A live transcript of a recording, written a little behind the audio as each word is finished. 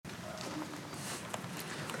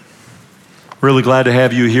Really glad to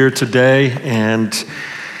have you here today. And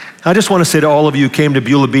I just want to say to all of you who came to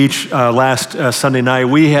Beulah Beach last Sunday night,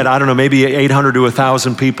 we had, I don't know, maybe 800 to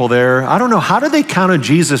 1,000 people there. I don't know, how did they count on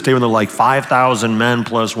Jesus Day when they're like 5,000 men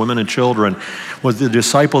plus women and children? Was the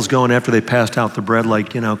disciples going after they passed out the bread,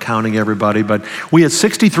 like, counting everybody? But we had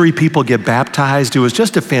 63 people get baptized. It was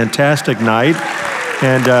just a fantastic night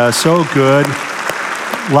and so good.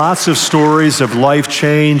 Lots of stories of life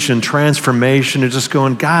change and transformation and just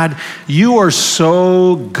going, God, you are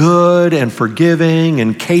so good and forgiving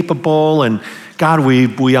and capable, and God,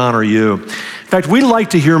 we honor you. In fact, we'd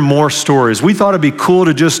like to hear more stories. We thought it'd be cool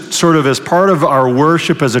to just sort of, as part of our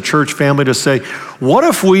worship as a church family, to say, what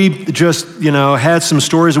if we just, had some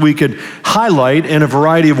stories that we could highlight in a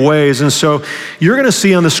variety of ways? And so you're going to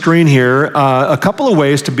see on the screen here a couple of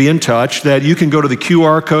ways to be in touch. That you can go to the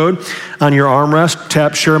QR code on your armrest,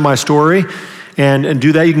 tap Share My Story, and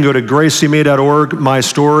do that. You can go to gracecma.org, My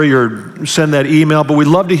Story, or send that email. But we'd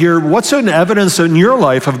love to hear what's an evidence in your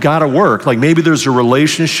life of God at work. Like maybe there's a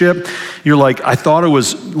relationship you're like, I thought it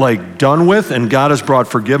was like done with, and God has brought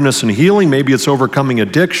forgiveness and healing. Maybe it's overcoming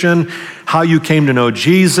addiction, how you came to know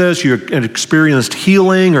Jesus, you experienced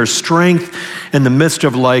healing or strength in the midst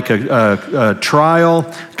of like a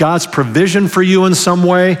trial, God's provision for you in some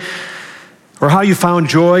way. Or how you found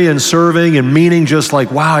joy in serving and meaning, just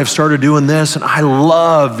like, wow, I've started doing this and I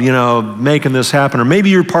love, making this happen. Or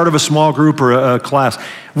maybe you're part of a small group or a class.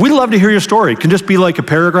 We'd love to hear your story. It can just be like a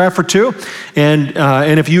paragraph or two. And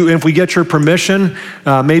if we get your permission,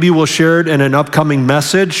 maybe we'll share it in an upcoming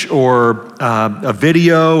message or a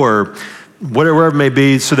video or whatever it may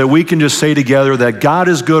be, so that we can just say together that God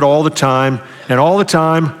is good all the time, and all the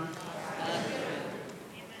time.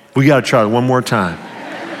 We got to try it one more time.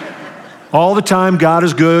 All the time, God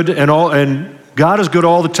is good, and God is good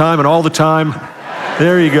all the time, and all the time.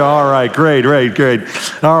 There you go. All right, great.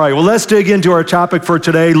 All right, well, let's dig into our topic for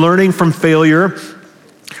today, learning from failure.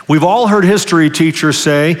 We've all heard history teachers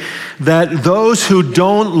say that those who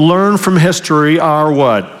don't learn from history are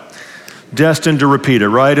what? Destined to repeat it,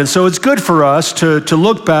 right? And so it's good for us to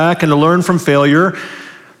look back and to learn from failure,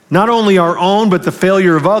 not only our own, but the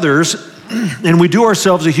failure of others. And we do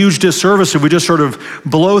ourselves a huge disservice if we just sort of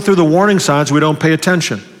blow through the warning signs, we don't pay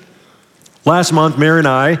attention. Last month, Mary and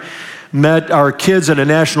I met our kids at a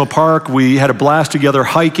national park. We had a blast together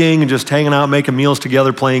hiking and just hanging out, making meals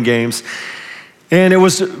together, playing games. And it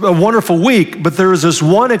was a wonderful week, but there was this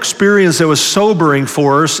one experience that was sobering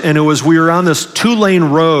for us, and it was we were on this 2-lane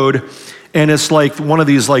road, and it's like one of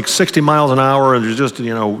these like 60 miles an hour, and there's just,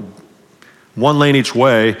 one lane each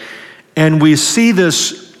way. And we see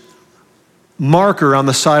this marker on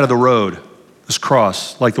the side of the road, this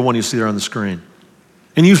cross, like the one you see there on the screen.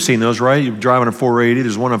 And you've seen those, right? You're driving on 480.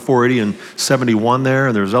 There's one on 480 and 71 there,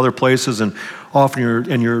 and there's other places, and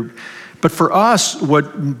often but for us,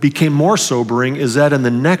 what became more sobering is that in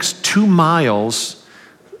the next 2 miles,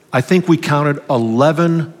 I think we counted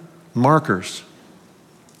 11 markers.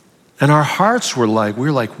 And our hearts were like,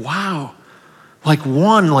 wow,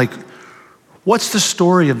 what's the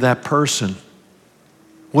story of that person?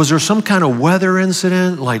 Was there some kind of weather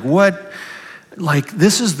incident? Like what? Like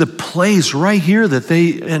this is the place right here that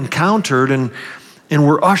they encountered and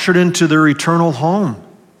were ushered into their eternal home.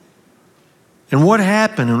 And what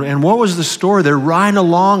happened? And what was the story? They're riding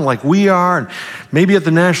along like we are, and maybe at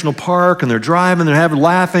the national park, and they're driving, they're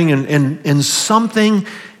laughing, and something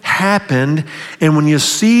happened. And when you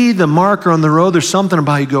see the marker on the road, there's something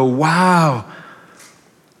about you go, wow,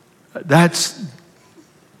 this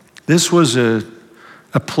was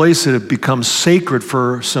a place that had become sacred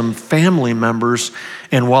for some family members.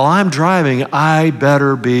 And while I'm driving, I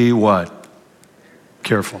better be what?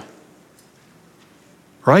 Careful.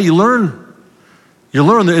 Right? You learn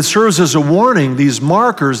that it serves as a warning, these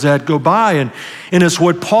markers that go by. And it's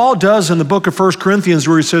what Paul does in the book of 1 Corinthians,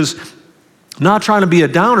 where he says, not trying to be a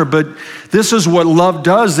downer, but this is what love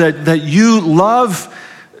does, that you love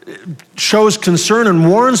shows concern and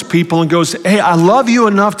warns people and goes, hey, I love you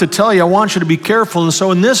enough to tell you, I want you to be careful. And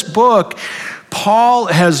so in this book, Paul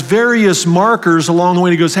has various markers along the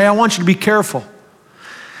way. He goes, hey, I want you to be careful.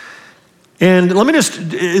 And let me just,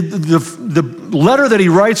 the letter that he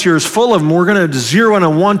writes here is full of them. We're going to zero in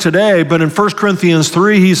on one today, but in 1 Corinthians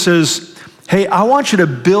 3, he says, hey, I want you to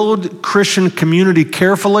build Christian community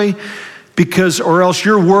carefully, or else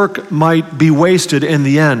your work might be wasted in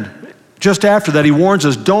the end. Just after that, he warns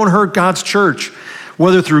us, don't hurt God's church,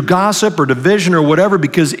 whether through gossip or division or whatever,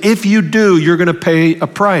 because if you do, you're going to pay a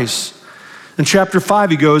price. In chapter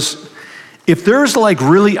 5, he goes, if there's like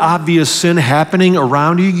really obvious sin happening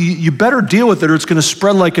around you, you better deal with it or it's going to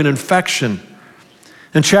spread like an infection.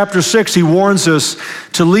 In chapter 6, he warns us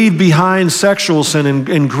to leave behind sexual sin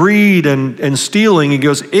and greed and stealing. He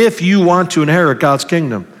goes, if you want to inherit God's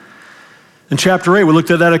kingdom. In chapter 8, we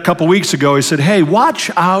looked at that a couple weeks ago. He said, hey,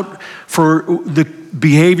 watch out for the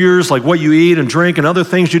behaviors like what you eat and drink and other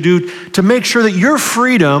things you do to make sure that your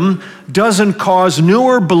freedom doesn't cause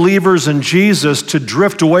newer believers in Jesus to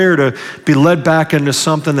drift away or to be led back into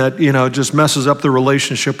something that, just messes up the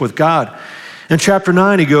relationship with God. In chapter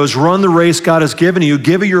 9, he goes, run the race God has given you,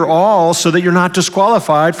 give it your all so that you're not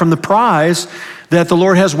disqualified from the prize that the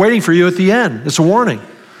Lord has waiting for you at the end. It's a warning.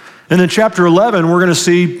 And in chapter 11, we're going to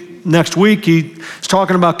see next week, he's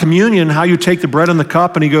talking about communion, how you take the bread and the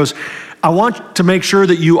cup, and he goes, I want to make sure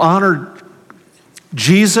that you honor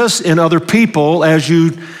Jesus and other people as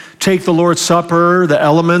you take the Lord's Supper, the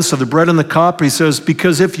elements of the bread and the cup. He says,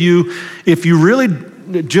 because if you really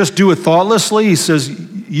just do it thoughtlessly, he says,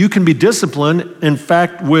 you can be disciplined, in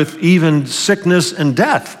fact, with even sickness and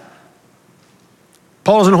death.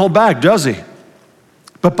 Paul doesn't hold back, does he?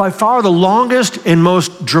 But by far the longest and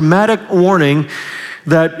most dramatic warning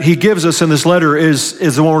that he gives us in this letter is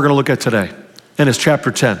the one we're going to look at today, and it's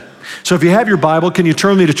chapter 10. So if you have your Bible, can you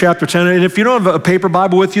turn me to chapter 10? And if you don't have a paper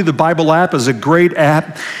Bible with you, the Bible app is a great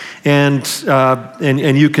app, and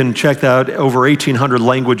you can check that out, over 1,800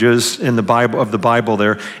 languages in the Bible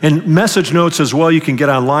there. And message notes as well, you can get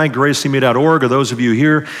online, graceme.org, or those of you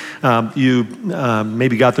here, you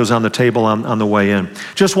maybe got those on the table on the way in.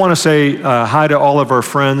 Just want to say hi to all of our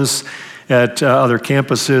friends at other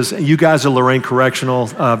campuses. You guys at Lorraine Correctional,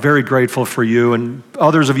 very grateful for you, and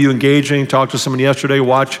others of you engaging. Talked to someone yesterday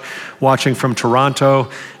watching from Toronto,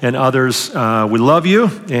 and others. We love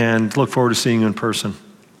you and look forward to seeing you in person.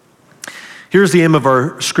 Here's the aim of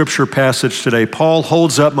our scripture passage today. Paul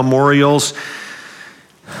holds up memorials,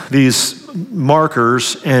 these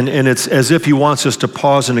markers, and it's as if he wants us to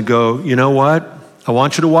pause and to go, you know what? I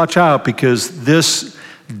want you to watch out because this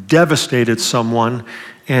devastated someone,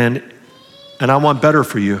 and I want better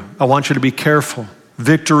for you. I want you to be careful.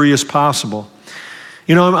 Victory is possible.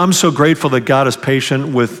 I'm so grateful that God is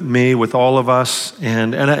patient with me, with all of us.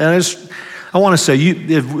 And I want to say,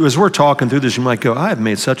 as we're talking through this, you might go, I have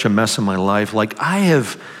made such a mess of my life. I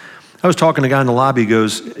was talking to a guy in the lobby, he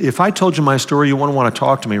goes, if I told you my story, you wouldn't want to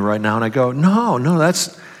talk to me right now. And I go, no,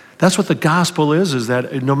 that's what the gospel is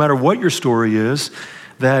that no matter what your story is,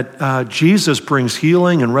 that Jesus brings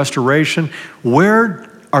healing and restoration. Where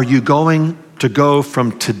are you going to go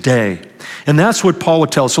from today? And that's what Paul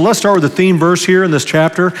would tell us. So let's start with the theme verse here in this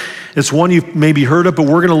chapter. It's one you've maybe heard of, but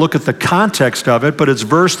we're going to look at the context of it, but it's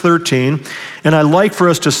verse 13. And I'd like for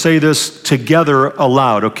us to say this together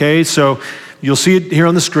aloud, okay? So you'll see it here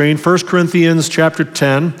on the screen, 1 Corinthians chapter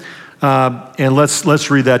 10, and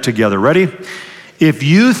let's read that together. Ready? If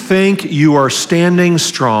you think you are standing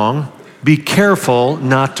strong, be careful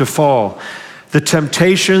not to fall. The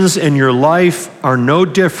temptations in your life are no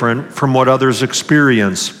different from what others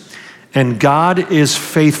experience. And God is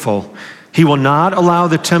faithful. He will not allow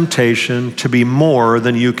the temptation to be more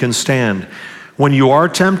than you can stand. When you are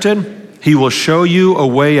tempted, he will show you a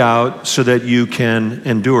way out so that you can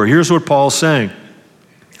endure. Here's what Paul's saying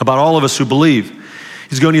about all of us who believe.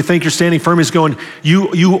 He's going, you think you're standing firm? He's going,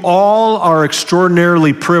 you all are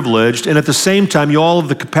extraordinarily privileged, and at the same time, you all have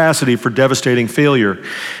the capacity for devastating failure.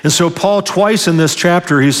 And so Paul, twice in this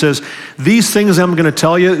chapter, he says, these things I'm going to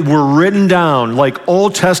tell you were written down, like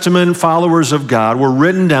Old Testament followers of God, were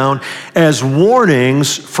written down as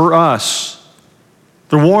warnings for us.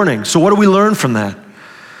 They're warnings. So what do we learn from that?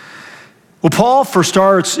 Well, Paul, for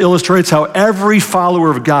starts, illustrates how every follower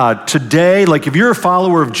of God today, like if you're a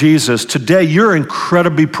follower of Jesus, today you're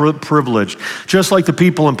incredibly privileged. Just like the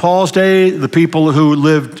people in Paul's day, the people who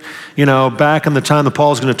lived, back in the time that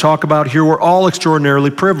Paul's going to talk about here, we're all extraordinarily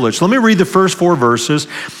privileged. Let me read the first 4 verses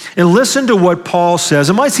and listen to what Paul says.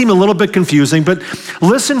 It might seem a little bit confusing, but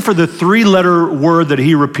listen for the 3-letter word that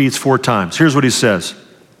he repeats 4 times. Here's what he says.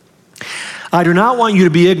 I do not want you to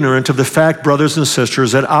be ignorant of the fact, brothers and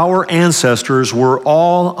sisters, that our ancestors were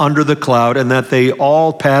all under the cloud and that they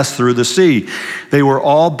all passed through the sea. They were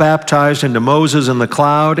all baptized into Moses in the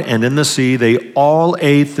cloud and in the sea. They all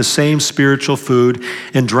ate the same spiritual food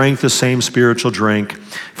and drank the same spiritual drink,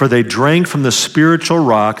 for they drank from the spiritual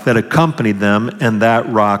rock that accompanied them, and that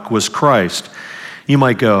rock was Christ. You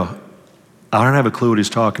might go, I don't have a clue what he's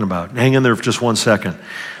talking about. Hang in there for just 1 second.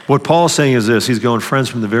 What Paul's saying is this. He's going, friends,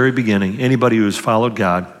 from the very beginning, anybody who's followed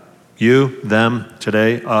God, you, them,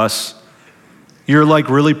 today, us, you're like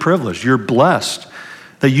really privileged. You're blessed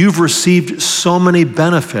that you've received so many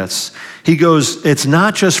benefits. He goes, it's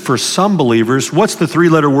not just for some believers. What's the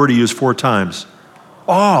 3-letter word he used 4 times?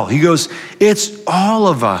 All. He goes, it's all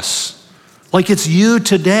of us. Like it's you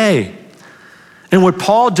today. And what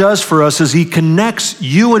Paul does for us is he connects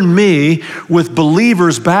you and me with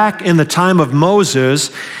believers back in the time of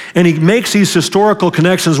Moses, and he makes these historical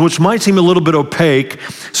connections, which might seem a little bit opaque.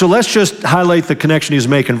 So let's just highlight the connection he's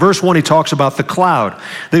making. Verse 1, he talks about the cloud.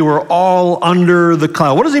 They were all under the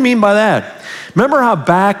cloud. What does he mean by that? Remember how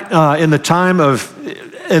back in the time of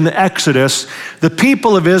in the Exodus, the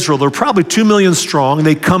people of Israel, they're probably 2 million strong.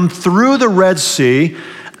 They come through the Red Sea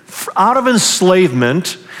out of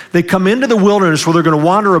enslavement. They come into the wilderness where they're going to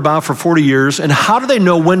wander about for 40 years. And how do they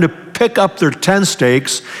know when to pick up their tent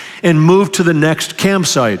stakes and move to the next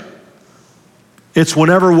campsite? It's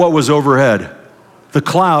whenever what was overhead? The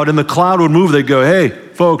cloud. And the cloud would move. They'd go, hey,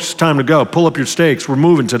 folks, it's time to go. Pull up your stakes. We're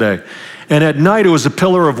moving today. And at night, it was a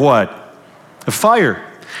pillar of what? A fire.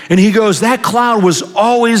 And he goes, that cloud was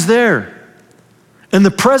always there. And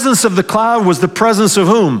the presence of the cloud was the presence of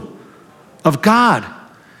whom? Of God.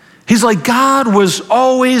 He's like, God was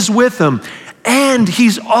always with them, and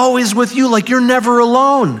he's always with you, like you're never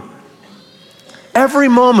alone. Every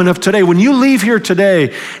moment of today, when you leave here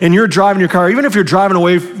today and you're driving your car, even if you're driving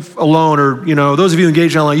away alone, or those of you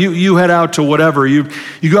engaged online, you head out to whatever, you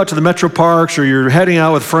go out to the metro parks, or you're heading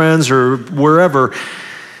out with friends or wherever,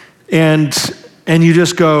 and you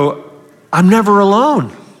just go, I'm never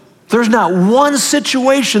alone. There's not one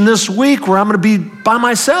situation this week where I'm going to be by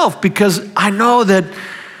myself, because I know that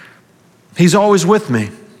he's always with me.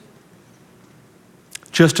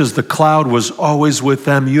 Just as the cloud was always with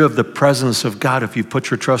them, you have the presence of God if you put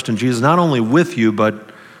your trust in Jesus, not only with you, but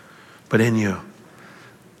in you.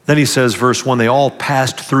 Then he says, verse 1, they all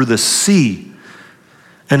passed through the sea.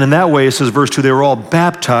 And in that way, it says, verse 2, they were all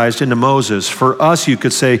baptized into Moses. For us, you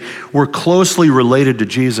could say, we're closely related to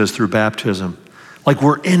Jesus through baptism. Like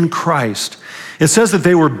we're in Christ. It says that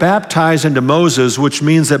they were baptized into Moses, which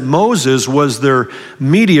means that Moses was their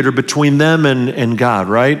mediator between them and God,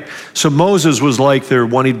 right? So Moses was like their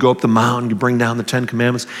one, he'd go up the mountain, you bring down the 10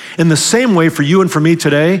 Commandments. In the same way, for you and for me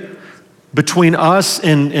today, between us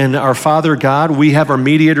and our Father God, we have our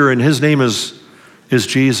mediator, and his name is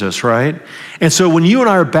Jesus, right? And so when you and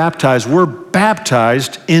I are baptized, we're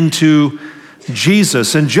baptized into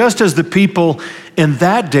Jesus. And just as the people in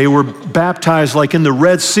that day were baptized like in the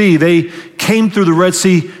Red Sea, they came through the Red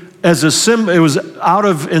Sea as a symbol. It was out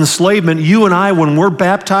of enslavement. You and I, when we're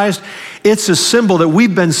baptized, it's a symbol that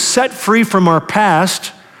we've been set free from our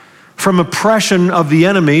past, from oppression of the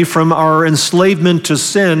enemy, from our enslavement to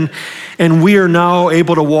sin, and we are now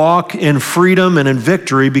able to walk in freedom and in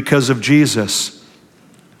victory because of Jesus.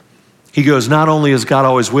 He goes, not only is God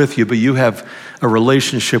always with you, but you have a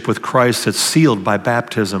relationship with Christ that's sealed by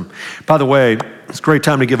baptism. By the way, it's a great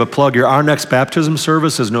time to give a plug here. Our next baptism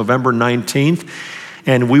service is November 19th,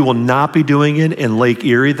 and we will not be doing it in Lake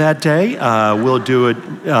Erie that day. We'll do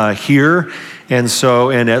it here.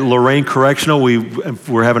 And at Lorraine Correctional,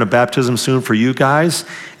 we're having a baptism soon for you guys,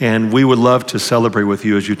 and we would love to celebrate with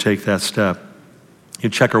you as you take that step. You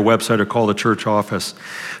check our website or call the church office.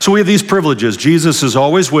 So we have these privileges. Jesus is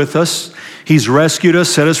always with us. He's rescued us,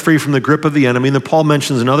 set us free from the grip of the enemy. And then Paul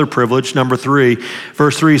mentions another privilege, number 3.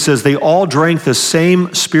 Verse 3 says, they all drank the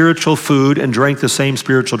same spiritual food and drank the same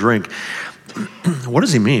spiritual drink. What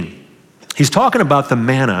does he mean? He's talking about the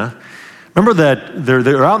manna. Remember that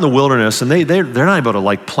they're out in the wilderness, and they're not able to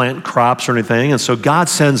like plant crops or anything. And so God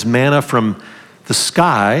sends manna from the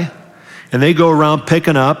sky, and they go around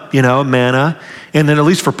picking up, manna. And then at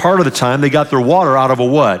least for part of the time, they got their water out of a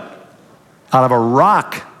what? Out of a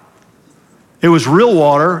rock. It was real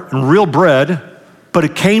water and real bread, but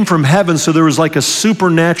it came from heaven, so there was like a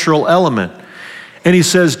supernatural element. And he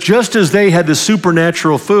says, just as they had the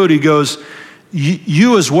supernatural food, he goes,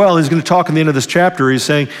 you as well. And he's going to talk in the end of this chapter. He's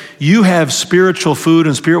saying, you have spiritual food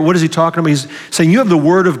and spirit. What is he talking about? He's saying you have the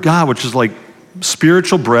word of God, which is like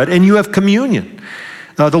spiritual bread, and you have communion,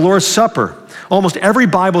 the Lord's Supper. Almost every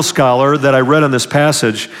Bible scholar that I read on this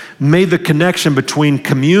passage made the connection between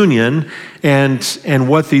communion and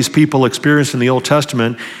what these people experienced in the Old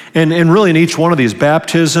Testament, and really in each one of these,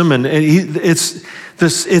 baptism,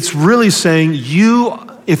 it's really saying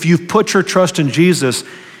if you've put your trust in Jesus,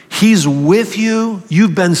 he's with you,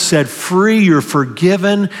 you've been set free, you're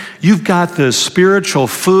forgiven, you've got the spiritual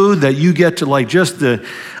food that you get to, like just the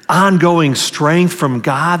ongoing strength from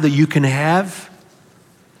God that you can have.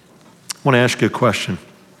 I want to ask you a question.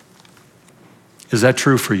 Is that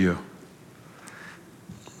true for you?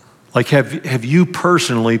 Like, have you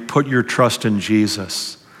personally put your trust in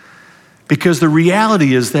Jesus? Because the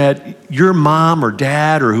reality is that your mom or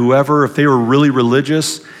dad or whoever, if they were really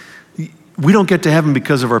religious, we don't get to heaven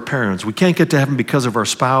because of our parents. We can't get to heaven because of our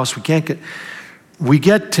spouse. we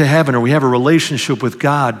get to heaven, or we have a relationship with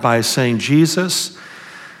God by saying, Jesus,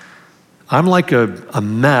 I'm like a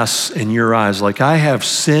mess in your eyes. Like I have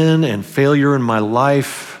sin and failure in my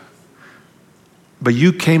life, but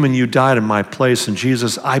you came and you died in my place. And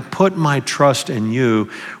Jesus, I put my trust in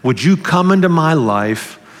you. Would you come into my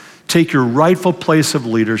life, take your rightful place of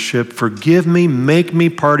leadership, forgive me, make me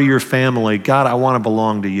part of your family. God, I want to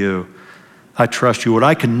belong to you. I trust you. What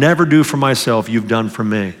I can never do for myself, you've done for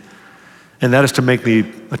me. And that is to make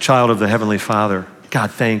me a child of the Heavenly Father.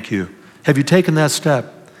 God, thank you. Have you taken that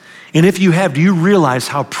step? And if you have, do you realize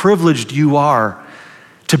how privileged you are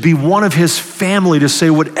to be one of his family, to say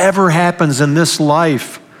whatever happens in this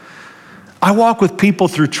life? I walk with people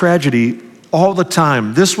through tragedy all the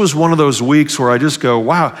time. This was one of those weeks where I just go,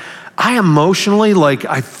 wow, I emotionally,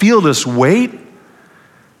 I feel this weight.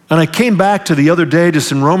 And I came back to the other day,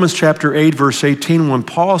 just in Romans chapter 8, verse 18, when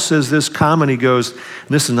Paul says this comment, he goes, and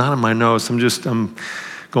this is not in my notes, I'm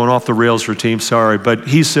going off the rails for team, sorry, but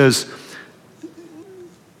he says,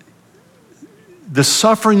 the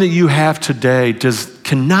suffering that you have today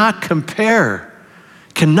cannot compare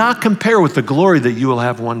with the glory that you will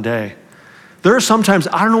have one day. There are sometimes,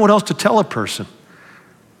 I don't know what else to tell a person,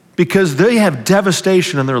 because they have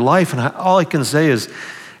devastation in their life, and all I can say is,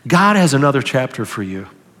 God has another chapter for you.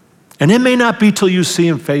 And it may not be till you see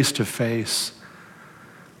him face to face.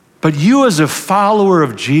 But you as a follower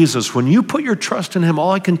of Jesus, when you put your trust in him,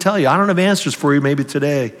 all I can tell you, I don't have answers for you maybe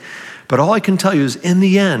today, but all I can tell you is in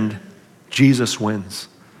the end, Jesus wins.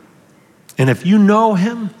 And if you know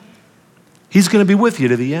him, he's going to be with you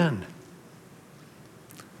to the end.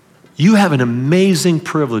 You have an amazing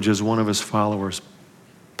privilege as one of his followers,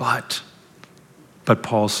 but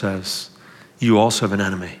Paul says, you also have an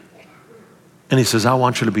enemy. And he says, I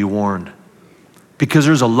want you to be warned, because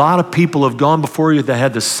there's a lot of people who have gone before you that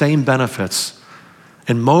had the same benefits.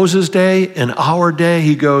 In Moses' day, in our day,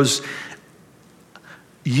 he goes,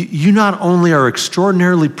 you not only are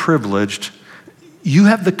extraordinarily privileged, you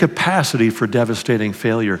have the capacity for devastating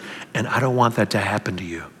failure, and I don't want that to happen to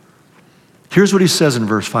you. Here's what he says in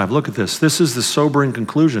verse 5. Look at this. This is the sobering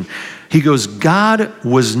conclusion. He goes, God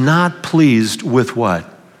was not pleased with what?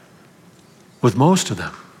 With most of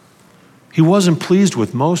them. He wasn't pleased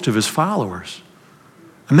with most of his followers.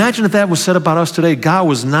 Imagine if that was said about us today. God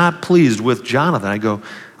was not pleased with Jonathan. I go,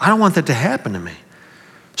 I don't want that to happen to me.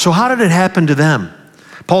 So how did it happen to them?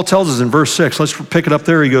 Paul tells us in verse 6, let's pick it up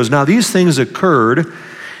there. He goes, now these things occurred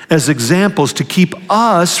as examples to keep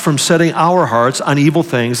us from setting our hearts on evil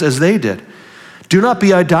things as they did. Do not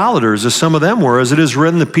be idolaters, as some of them were. As it is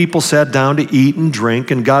written, the people sat down to eat and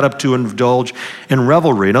drink and got up to indulge in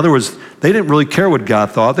revelry. In other words, they didn't really care what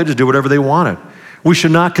God thought. They just did whatever they wanted. We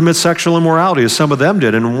should not commit sexual immorality, as some of them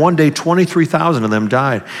did. And in one day, 23,000 of them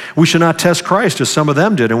died. We should not test Christ, as some of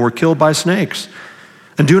them did, and were killed by snakes.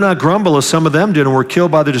 And do not grumble, as some of them did, and were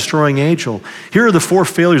killed by the destroying angel. Here are the 4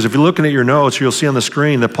 failures. If you're looking at your notes, you'll see on the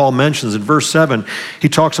screen that Paul mentions in verse 7, he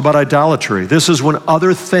talks about idolatry. This is when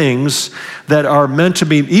other things that are meant to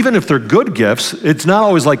be, even if they're good gifts, it's not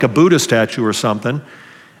always like a Buddha statue or something.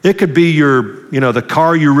 It could be the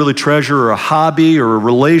car you really treasure, or a hobby, or a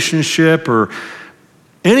relationship, or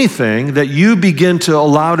anything that you begin to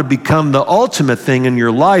allow to become the ultimate thing in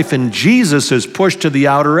your life, and Jesus is pushed to the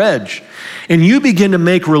outer edge. And you begin to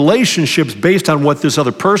make relationships based on what this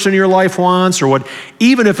other person in your life wants, or what,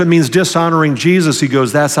 even if it means dishonoring Jesus, he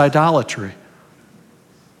goes, that's idolatry.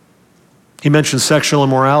 He mentions sexual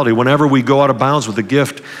immorality. Whenever we go out of bounds with the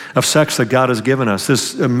gift of sex that God has given us,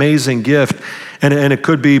 this amazing gift, and it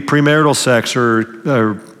could be premarital sex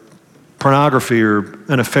or pornography or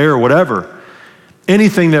an affair or whatever.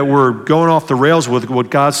 Anything that we're going off the rails with, what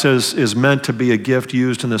God says is meant to be a gift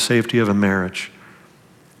used in the safety of a marriage.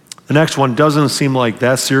 The next one doesn't seem like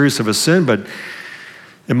that serious of a sin, but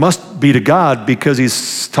it must be to God, because he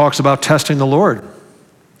talks about testing the Lord.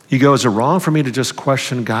 He goes, is it wrong for me to just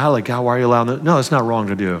question God? Like, God, why are you allowing that? No, it's not wrong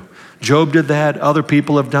to do. Job did that. Other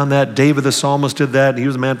people have done that. David the psalmist did that. He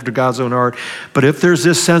was a man after God's own heart. But if there's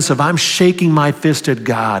this sense of I'm shaking my fist at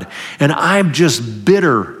God and I'm just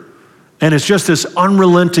bitter, and it's just this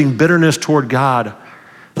unrelenting bitterness toward God,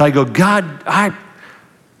 that I go, God,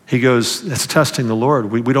 he goes, it's testing the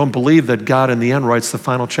Lord. We don't believe that God in the end writes the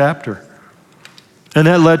final chapter. And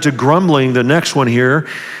that led to grumbling, the next one here,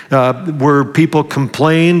 where people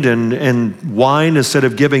complained and whined instead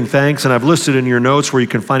of giving thanks. And I've listed in your notes where you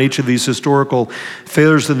can find each of these historical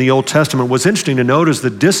failures in the Old Testament. What's interesting to note is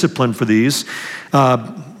the discipline for these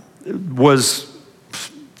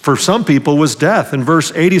for some people, was death. In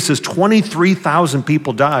verse 80, it says 23,000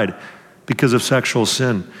 people died because of sexual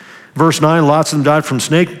sin. Verse 9, lots of them died from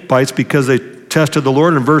snake bites because they tested the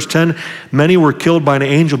Lord. In verse 10, many were killed by an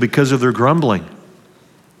angel because of their grumbling.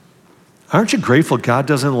 Aren't you grateful God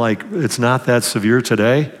doesn't it's not that severe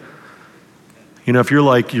today? You know, if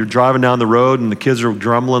you're driving down the road and the kids are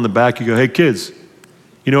grumbling in the back, you go, hey kids,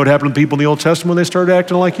 you know what happened to people in the Old Testament when they started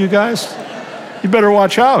acting like you guys? You better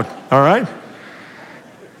watch out, all right?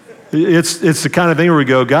 It's the kind of thing where we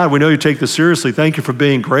go, God, we know you take this seriously. Thank you for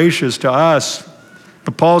being gracious to us.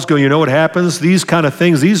 But Paul's going, you know what happens? These kind of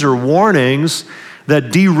things, these are warnings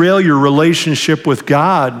that derail your relationship with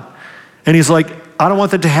God. And he's like, I don't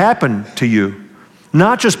want that to happen to you.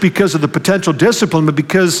 Not just because of the potential discipline, but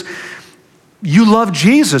because you love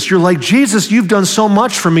Jesus. You're like, Jesus, you've done so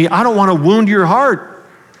much for me. I don't want to wound your heart.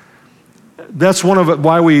 That's one of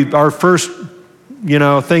why our first,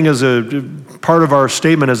 thing as a part of our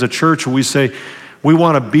statement as a church, we say we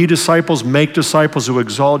want to be disciples, make disciples who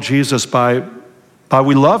exalt Jesus by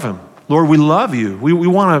we love him. Lord, we love you. We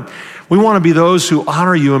want to be those who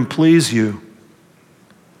honor you and please you.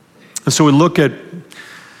 And so we look at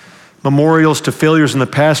memorials to failures in the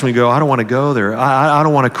past and we go, I don't want to go there. I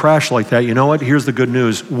don't want to crash like that. You know what? Here's the good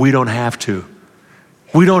news. We don't have to.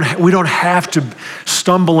 We don't have to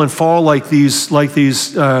stumble and fall like these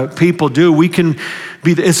people do. We can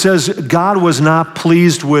be. It says God was not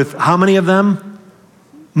pleased with how many of them?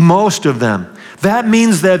 Most of them. That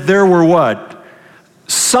means that there were what?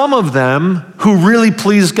 Some of them who really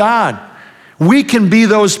pleased God. We can be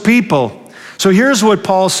those people. So here's what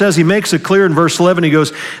Paul says. He makes it clear in verse 11. He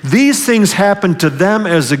goes, these things happened to them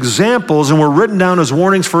as examples and were written down as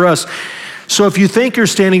warnings for us. So if you think you're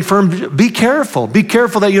standing firm, be careful. Be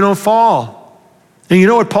careful that you don't fall. And you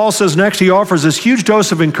know what Paul says next? He offers this huge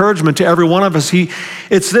dose of encouragement to every one of us.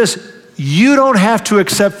 It's this: you don't have to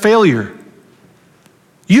accept failure.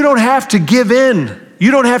 You don't have to give in. You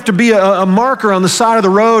don't have to be a marker on the side of the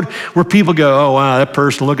road where people go, oh, wow, that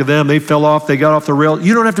person, look at them. They fell off. They got off the rail.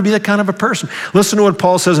 You don't have to be that kind of a person. Listen to what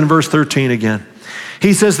Paul says in verse 13 again.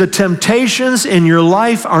 He says, the temptations in your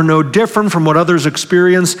life are no different from what others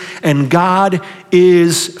experience, and God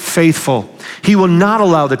is faithful. He will not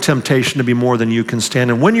allow the temptation to be more than you can stand.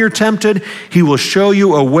 And when you're tempted, he will show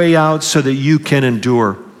you a way out so that you can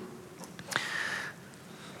endure.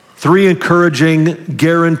 3 encouraging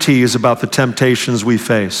guarantees about the temptations we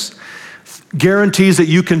face. Guarantees that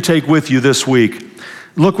you can take with you this week.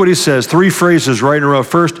 Look what he says, 3 phrases right in a row.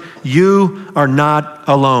 First, you are not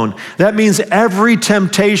alone. That means every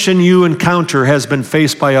temptation you encounter has been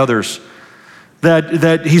faced by others.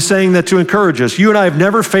 That he's saying that to encourage us. You and I have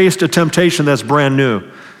never faced a temptation that's brand new.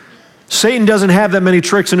 Satan doesn't have that many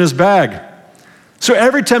tricks in his bag. So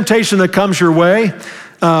every temptation that comes your way,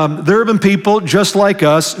 there have been people just like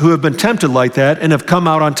us who have been tempted like that and have come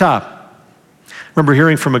out on top. I remember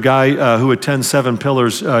hearing from a guy who attends 7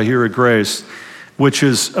 Pillars here at Grace, which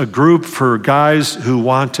is a group for guys who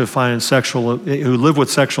want to who live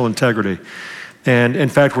with sexual integrity. And in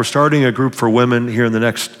fact, we're starting a group for women here in the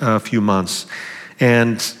next few months.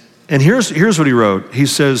 And here's what he wrote. He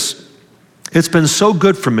says, it's been so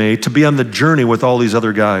good for me to be on the journey with all these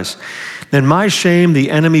other guys. In my shame,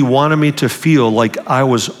 the enemy wanted me to feel like I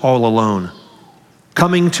was all alone.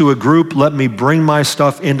 Coming to a group let me bring my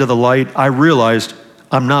stuff into the light. I realized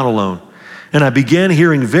I'm not alone. And I began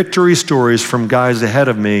hearing victory stories from guys ahead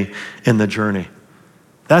of me in the journey.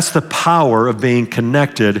 That's the power of being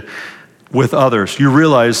connected with others. You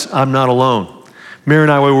realize I'm not alone. Mary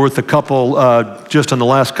and I were with a couple just in the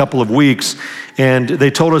last couple of weeks, and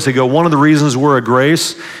they told us, one of the reasons we're a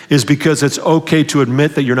Grace is because it's okay to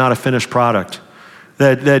admit that you're not a finished product.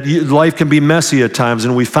 That life can be messy at times,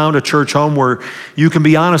 and we found a church home where you can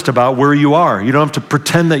be honest about where you are. You don't have to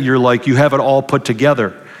pretend that you have it all put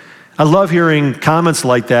together. I love hearing comments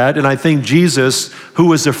like that, and I think Jesus,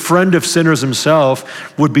 who is a friend of sinners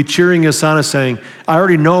himself, would be cheering us on and saying, I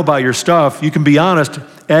already know about your stuff. You can be honest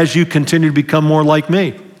as you continue to become more like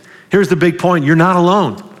me. Here's the big point. You're not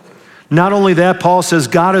alone. Not only that, Paul says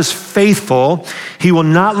God is faithful. He will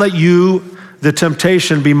not let the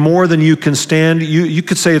temptation be more than you can stand. You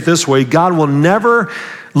could say it this way. God will never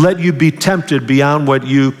let you be tempted beyond what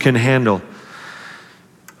you can handle.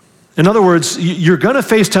 In other words, you're going to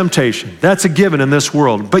face temptation. That's a given in this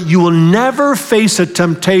world. But you will never face a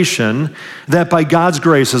temptation that by God's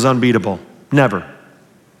grace is unbeatable. Never.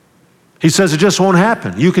 He says it just won't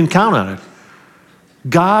happen. You can count on it.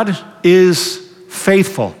 God is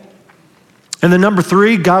faithful. And then number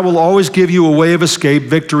 3, God will always give you a way of escape.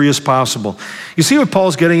 Victory is possible. You see what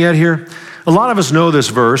Paul's getting at here? A lot of us know this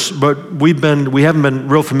verse, but we haven't been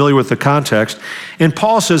real familiar with the context. And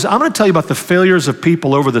Paul says, I'm going to tell you about the failures of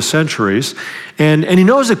people over the centuries. And he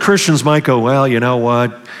knows that Christians might go, well, you know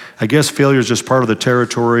what? I guess failure is just part of the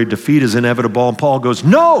territory. Defeat is inevitable. And Paul goes,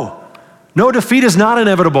 no, defeat is not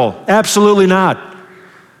inevitable. Absolutely not.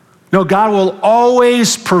 No, God will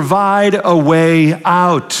always provide a way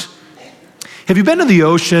out. Have you been to the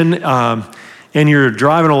ocean and you're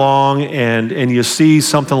driving along and you see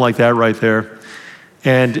something like that right there?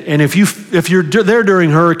 And if you're there during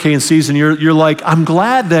hurricane season, you're like, I'm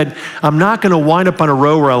glad that I'm not going to wind up on a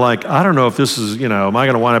road where I don't know if this is, am I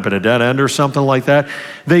going to wind up at a dead end or something like that?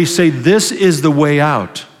 They say this is the way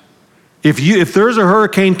out. If there's a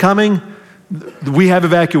hurricane coming, we have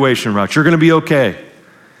evacuation routes. You're going to be okay.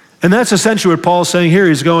 And that's essentially what Paul's saying here.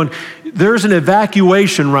 He's going, there's an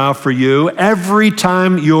evacuation route for you every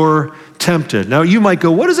time you're tempted. Now you might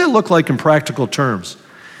go, what does that look like in practical terms?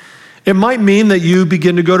 It might mean that you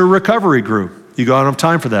begin to go to a recovery group. You go, I don't have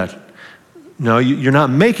time for that. No, you're not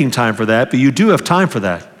making time for that, but you do have time for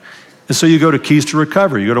that. And so you go to Keys to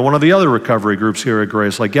Recovery. You go to one of the other recovery groups here at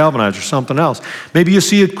Grace, like Galvanize or something else. Maybe you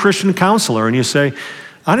see a Christian counselor and you say,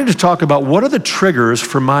 I need to talk about what are the triggers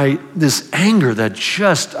for this anger that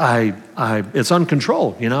just, it's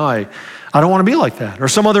uncontrolled. I don't want to be like that. Or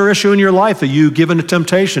some other issue in your life that you give into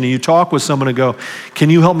temptation and you talk with someone and go, can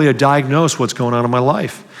you help me to diagnose what's going on in my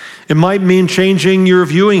life? It might mean changing your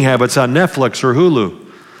viewing habits on Netflix or Hulu.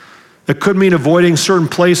 It could mean avoiding certain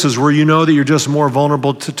places where you know that you're just more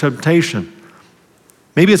vulnerable to temptation.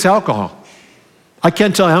 Maybe it's alcohol. I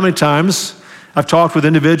can't tell you how many times I've talked with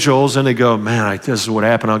individuals and they go, man, this is what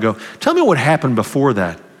happened. I'll go, tell me what happened before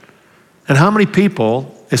that. And how many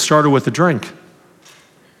people, it started with a drink.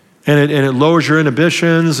 And it lowers your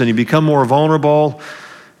inhibitions and you become more vulnerable.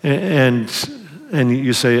 And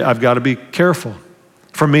you say, I've got to be careful.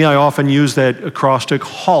 For me, I often use that acrostic,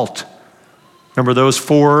 HALT. Remember those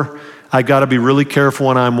 4? I got to be really careful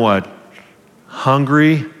when I'm what?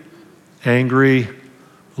 Hungry, angry,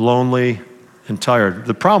 lonely, and tired.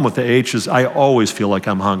 The problem with the H is I always feel like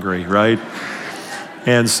I'm hungry, right?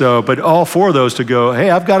 And so, but all 4 of those to go,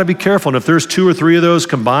 hey, I've got to be careful. And if there's 2 or 3 of those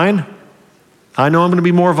combined, I know I'm going to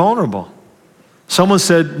be more vulnerable. Someone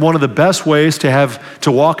said one of the best ways to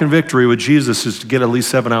walk in victory with Jesus is to get at least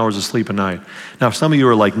 7 hours of sleep a night. Now, some of you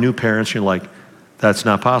are like new parents, you're like, that's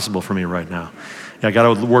not possible for me right now. I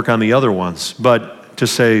got to work on the other ones. But to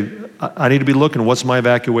say, I need to be looking, what's my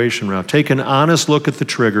evacuation route? Take an honest look at the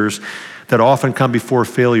triggers that often come before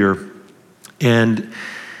failure and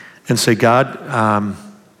say, God,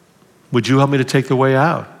 would you help me to take the way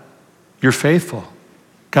out? You're faithful.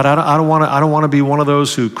 God, I don't want to be one of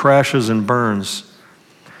those who crashes and burns.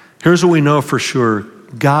 Here's what we know for sure.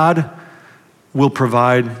 God will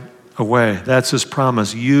provide a way. That's his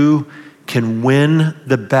promise. You can win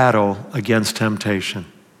the battle against temptation.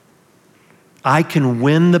 I can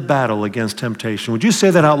win the battle against temptation. Would you say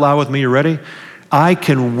that out loud with me? You ready? I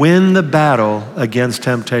can win the battle against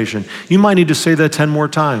temptation. You might need to say that 10 more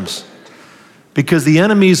times because the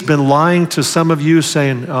enemy's been lying to some of you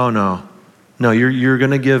saying, oh no, you're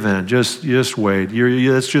going to give in. Just wait.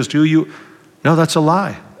 That's just who you. No, that's a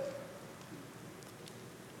lie.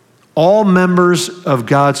 All members of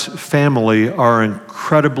God's family are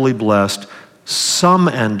incredibly blessed. Some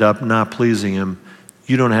end up not pleasing him.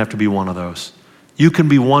 You don't have to be one of those. You can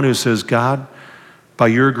be one who says, God, by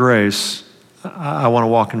your grace, I want to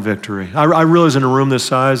walk in victory. I realize in a room this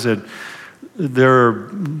size that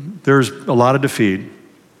there's a lot of defeat.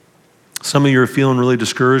 Some of you are feeling really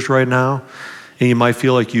discouraged right now, and you might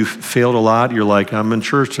feel like you've failed a lot. You're like, I'm in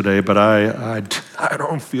church today, but I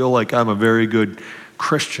don't feel like I'm a very good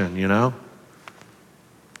Christian,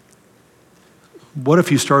 What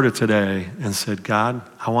if you started today and said, God,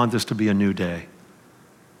 I want this to be a new day.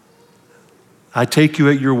 I take you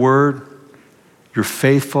at your word. You're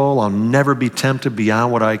faithful. I'll never be tempted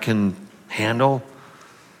beyond what I can handle.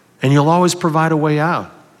 And you'll always provide a way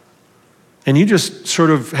out. And you just sort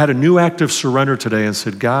of had a new act of surrender today and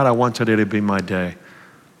said, God, I want today to be my day.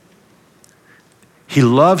 He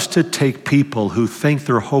loves to take people who think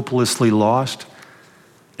they're hopelessly lost,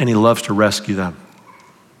 and he loves to rescue them.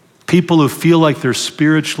 People who feel like they're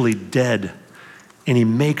spiritually dead, and he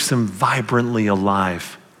makes them vibrantly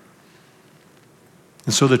alive.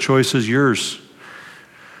 And so the choice is yours.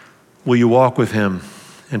 Will you walk with him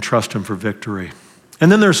and trust him for victory?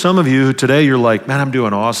 And then there's some of you who today you're like, man, I'm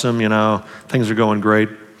doing awesome, things are going great.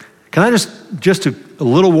 Can I just a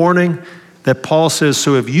little warning that Paul says,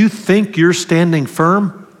 so if you think you're standing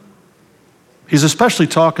firm, he's especially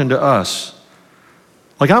talking to us.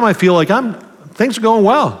 Like I might feel like things are going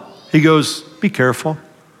well. He goes, be careful.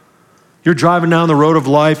 You're driving down the road of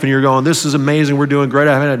life and you're going, this is amazing, we're doing great.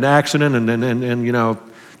 I haven't had an accident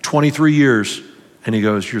in 23 years. And he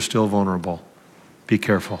goes, you're still vulnerable. Be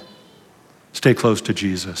careful. Stay close to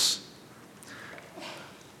Jesus.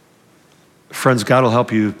 Friends, God will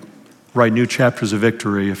help you write new chapters of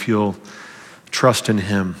victory if you'll trust in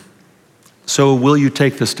him. So will you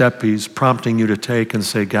take the step he's prompting you to take and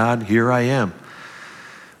say, God, here I am.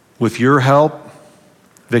 With your help,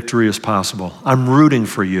 victory is possible. I'm rooting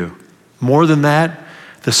for you. More than that,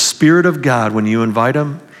 the Spirit of God, when you invite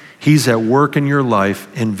him, he's at work in your life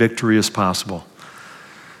and victory is possible.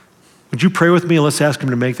 Would you pray with me and let's ask him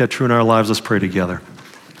to make that true in our lives? Let's pray together.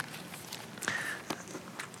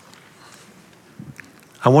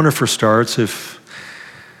 I wonder for starts, if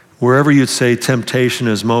wherever you'd say temptation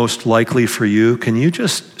is most likely for you, can you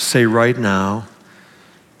just say right now,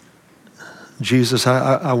 Jesus,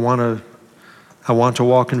 I want to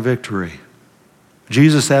walk in victory.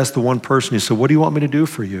 Jesus asked the one person, he said, what do you want me to do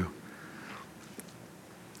for you?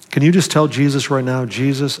 Can you just tell Jesus right now,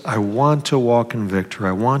 Jesus, I want to walk in victory.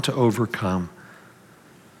 I want to overcome.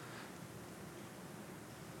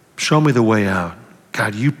 Show me the way out.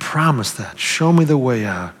 God, you promised that. Show me the way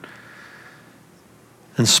out.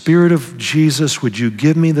 And Spirit of Jesus, would you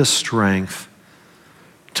give me the strength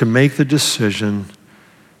to make the decision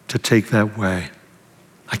to take that way?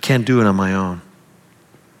 I can't do it on my own.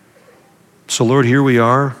 So Lord, here we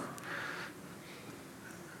are.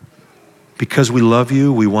 Because we love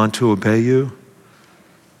you, we want to obey you.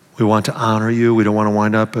 We want to honor you. We don't want to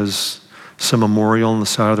wind up as some memorial on the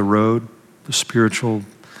side of the road, the spiritual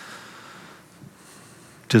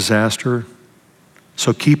disaster.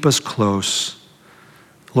 So keep us close.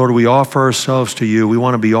 Lord, we offer ourselves to you. We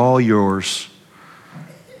want to be all yours,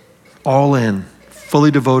 all in, fully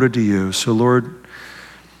devoted to you. So Lord,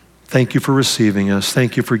 thank you for receiving us.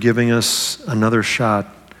 Thank you for giving us another shot.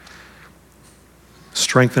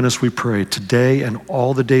 Strengthen us, we pray, today and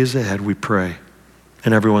all the days ahead, we pray.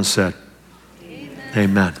 And everyone said, amen.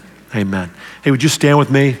 Amen. Amen. Hey, would you stand with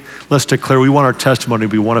me? Let's declare we want our testimony to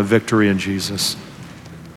be one of victory in Jesus.